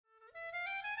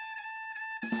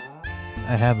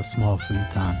I have a small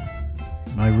futon.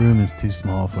 My room is too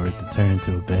small for it to turn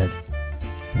into a bed,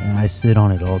 and I sit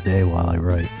on it all day while I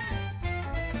write.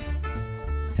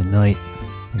 At night,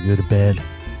 I go to bed,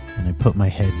 and I put my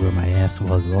head where my ass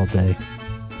was all day.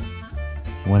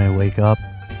 When I wake up,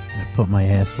 I put my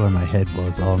ass where my head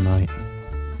was all night.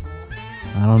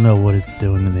 I don't know what it's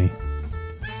doing to me,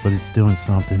 but it's doing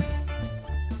something.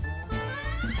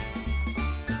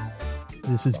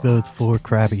 This is both 4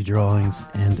 crappy drawings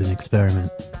and an experiment.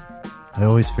 I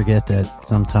always forget that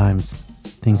sometimes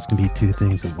things can be 2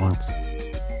 things at once.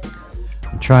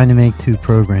 I'm trying to make 2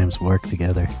 programs work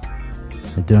together.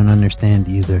 I don't understand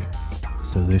either,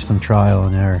 so there's some trial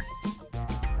and error.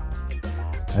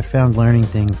 I found learning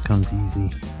things comes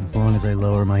easy as long as I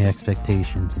lower my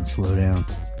expectations and slow down.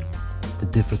 The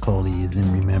difficulty is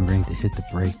in remembering to hit the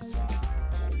brakes.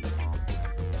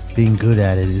 Being good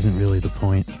at it isn't really the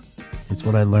point. It's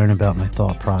what I learn about my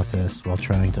thought process while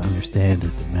trying to understand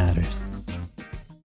it that matters.